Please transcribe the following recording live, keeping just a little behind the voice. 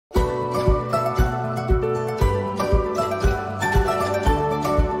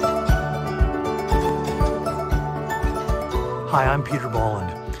Hi, I'm Peter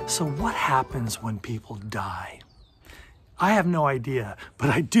Bolland. So what happens when people die? I have no idea,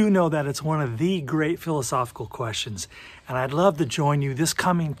 but I do know that it's one of the great philosophical questions. And I'd love to join you this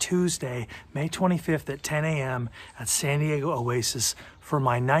coming Tuesday, May 25th at 10 a.m. at San Diego Oasis for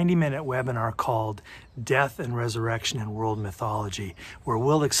my 90-minute webinar called Death and Resurrection in World Mythology, where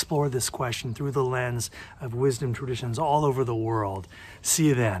we'll explore this question through the lens of wisdom traditions all over the world. See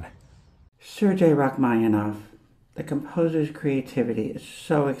you then. Sergei Rachmaninoff, the composer's creativity is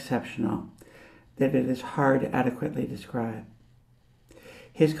so exceptional that it is hard to adequately describe.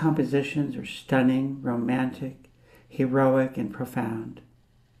 His compositions are stunning, romantic, heroic, and profound.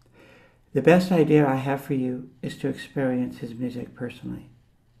 The best idea I have for you is to experience his music personally.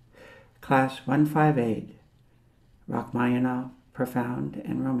 Class 158, Rachmaninoff, Profound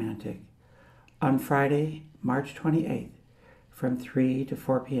and Romantic, on Friday, March 28th, from 3 to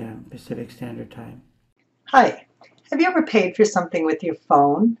 4 p.m. Pacific Standard Time. Hi, have you ever paid for something with your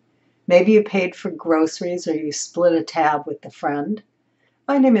phone? Maybe you paid for groceries or you split a tab with a friend.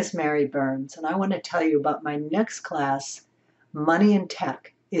 My name is Mary Burns, and I want to tell you about my next class, Money and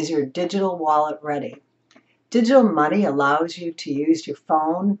Tech. Is your digital wallet ready? Digital money allows you to use your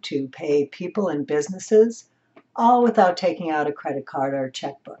phone to pay people and businesses, all without taking out a credit card or a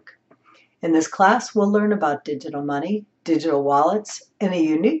checkbook. In this class, we'll learn about digital money, digital wallets, and a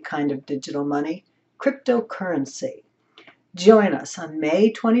unique kind of digital money, cryptocurrency. Join us on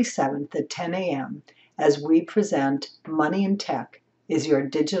May 27th at 10 a.m. as we present Money and Tech. Is your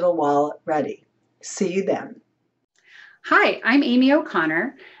digital wallet ready? See you then. Hi, I'm Amy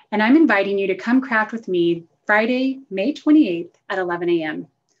O'Connor, and I'm inviting you to come craft with me Friday, May 28th at 11 a.m.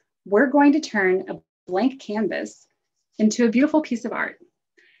 We're going to turn a blank canvas into a beautiful piece of art.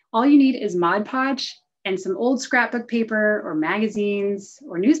 All you need is Mod Podge and some old scrapbook paper or magazines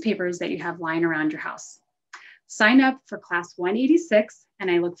or newspapers that you have lying around your house. Sign up for class 186, and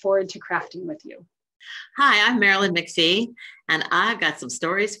I look forward to crafting with you. Hi, I'm Marilyn McPhee, and I've got some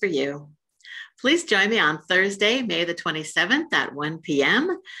stories for you. Please join me on Thursday, May the 27th at 1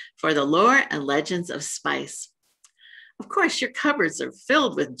 p.m. for the Lore and Legends of Spice. Of course, your cupboards are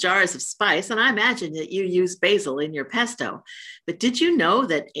filled with jars of spice, and I imagine that you use basil in your pesto. But did you know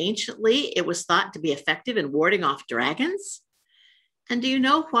that anciently it was thought to be effective in warding off dragons? And do you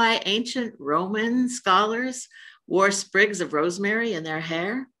know why ancient Roman scholars wore sprigs of rosemary in their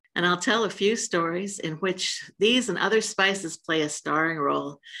hair? And I'll tell a few stories in which these and other spices play a starring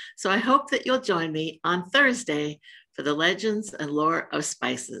role. So I hope that you'll join me on Thursday for the Legends and Lore of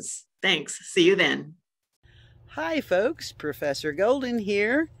Spices. Thanks. See you then. Hi folks, Professor Golden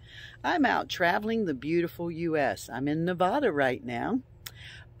here. I'm out traveling the beautiful U.S. I'm in Nevada right now.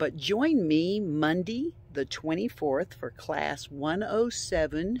 But join me Monday the 24th for class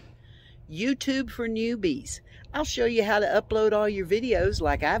 107, YouTube for Newbies. I'll show you how to upload all your videos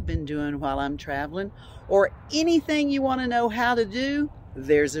like I've been doing while I'm traveling, or anything you want to know how to do,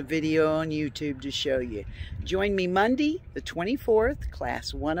 there's a video on YouTube to show you. Join me Monday the 24th,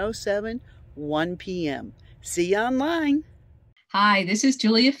 class 107, 1 p.m. See you online. Hi, this is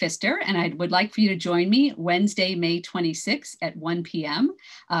Julia Pfister, and I would like for you to join me Wednesday, May 26th at 1 p.m.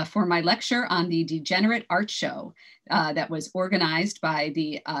 For my lecture on the Degenerate Art show that was organized by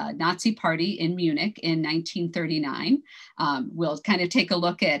the Nazi Party in Munich in 1939. We'll kind of take a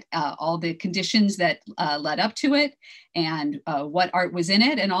look at all the conditions that led up to it and what art was in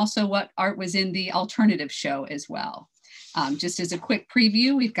it, and also what art was in the alternative show as well. Just as a quick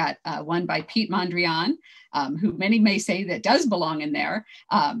preview, we've got one by Pete Mondrian, who many may say that does belong in there,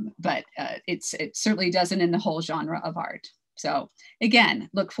 but it certainly doesn't in the whole genre of art. So again,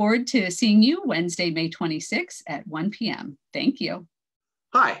 look forward to seeing you Wednesday, May 26th at 1 p.m. Thank you.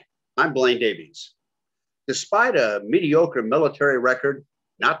 Hi, I'm Blaine Davies. Despite a mediocre military record,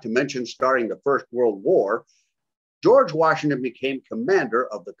 not to mention starting the First World War, George Washington became commander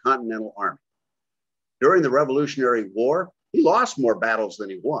of the Continental Army. During the Revolutionary War, he lost more battles than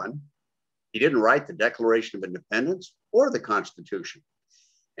he won. He didn't write the Declaration of Independence or the Constitution.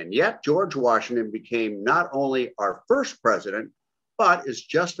 And yet George Washington became not only our first president, but is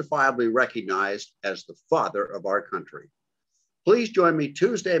justifiably recognized as the father of our country. Please join me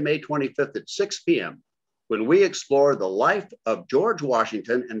Tuesday, May 25th at 6 p.m. when we explore the life of George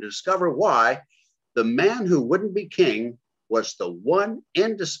Washington and discover why the man who wouldn't be king was the one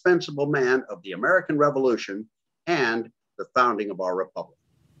indispensable man of the American Revolution and the founding of our republic.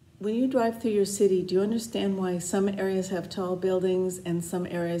 When you drive through your city, do you understand why some areas have tall buildings and some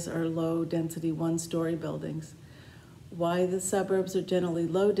areas are low-density one-story buildings? Why the suburbs are generally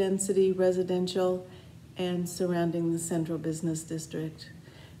low-density residential and surrounding the central business district?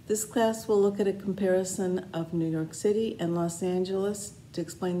 This class will look at a comparison of New York City and Los Angeles to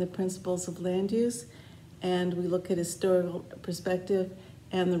explain the principles of land use, and we look at historical perspective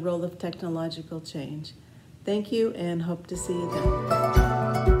and the role of technological change. Thank you and hope to see you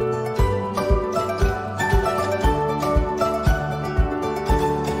then.